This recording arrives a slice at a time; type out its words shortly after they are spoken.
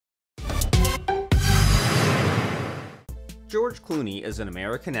George Clooney is an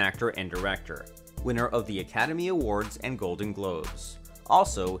American actor and director, winner of the Academy Awards and Golden Globes.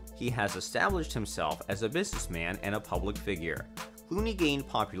 Also, he has established himself as a businessman and a public figure. Clooney gained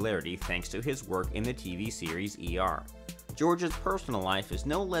popularity thanks to his work in the TV series ER. George's personal life is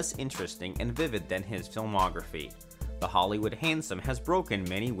no less interesting and vivid than his filmography. The Hollywood handsome has broken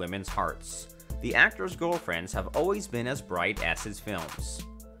many women's hearts. The actor's girlfriends have always been as bright as his films.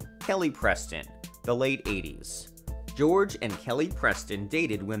 Kelly Preston, the late 80s. George and Kelly Preston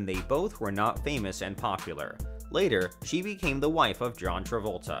dated when they both were not famous and popular. Later, she became the wife of John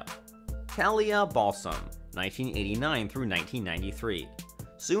Travolta. Talia Balsam, 1989 through 1993.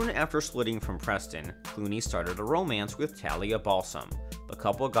 Soon after splitting from Preston, Clooney started a romance with Talia Balsam. The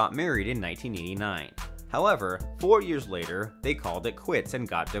couple got married in 1989. However, 4 years later, they called it quits and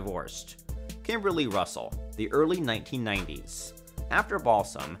got divorced. Kimberly Russell, the early 1990s. After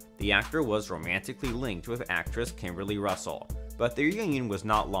Balsam, the actor was romantically linked with actress Kimberly Russell, but their union was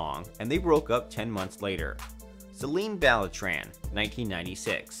not long, and they broke up 10 months later. Celine Beltran,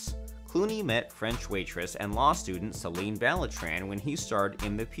 1996. Clooney met French waitress and law student Celine Beltran when he starred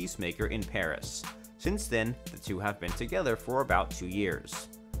in The Peacemaker in Paris. Since then, the two have been together for about 2 years.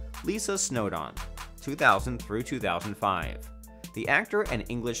 Lisa Snowdon, 2000 through 2005. The actor and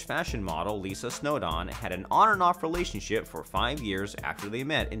English fashion model Lisa Snowdon had an on-and-off relationship for 5 years after they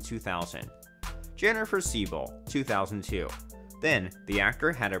met in 2000. Jennifer Siebel, 2002. Then, the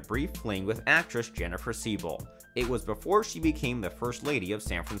actor had a brief fling with actress Jennifer Siebel. It was before she became the First Lady of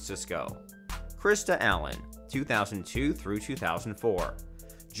San Francisco. Krista Allen, 2002 through 2004.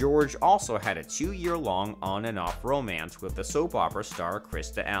 George also had a 2-year-long on-and-off romance with the soap opera star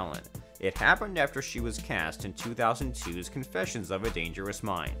Krista Allen. It happened after she was cast in 2002's Confessions of a Dangerous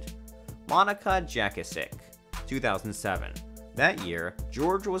Mind. Monica Jakicic, 2007. That year,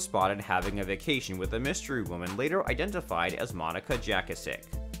 George was spotted having a vacation with a mystery woman later identified as Monica Jakicic.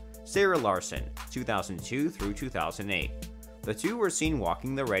 Sarah Larson, 2002 through 2008. The two were seen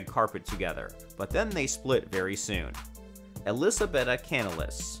walking the red carpet together, but then they split very soon. Elisabetta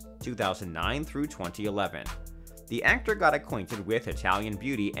Canalis, 2009 through 2011. The actor got acquainted with Italian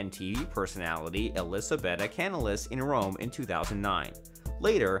beauty and TV personality Elisabetta Canalis in Rome in 2009.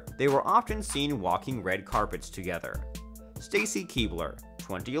 Later, they were often seen walking red carpets together. Stacy Keibler,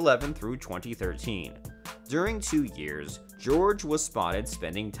 2011 through 2013. During 2 years, George was spotted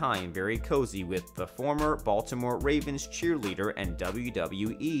spending time very cozy with the former Baltimore Ravens cheerleader and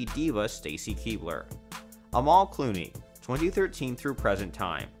WWE diva Stacy Keibler. Amal Clooney, 2013 through present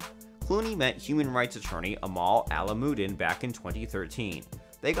time. Clooney met human rights attorney Amal Alamuddin back in 2013.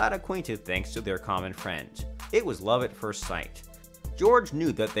 They got acquainted thanks to their common friend. It was love at first sight. George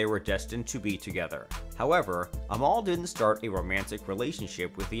knew that they were destined to be together. However, Amal didn't start a romantic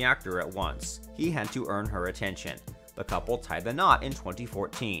relationship with the actor at once. He had to earn her attention. The couple tied the knot in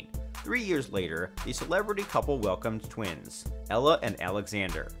 2014. 3 years later, the celebrity couple welcomed twins, Ella and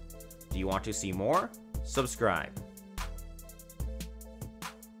Alexander. Do you want to see more? Subscribe.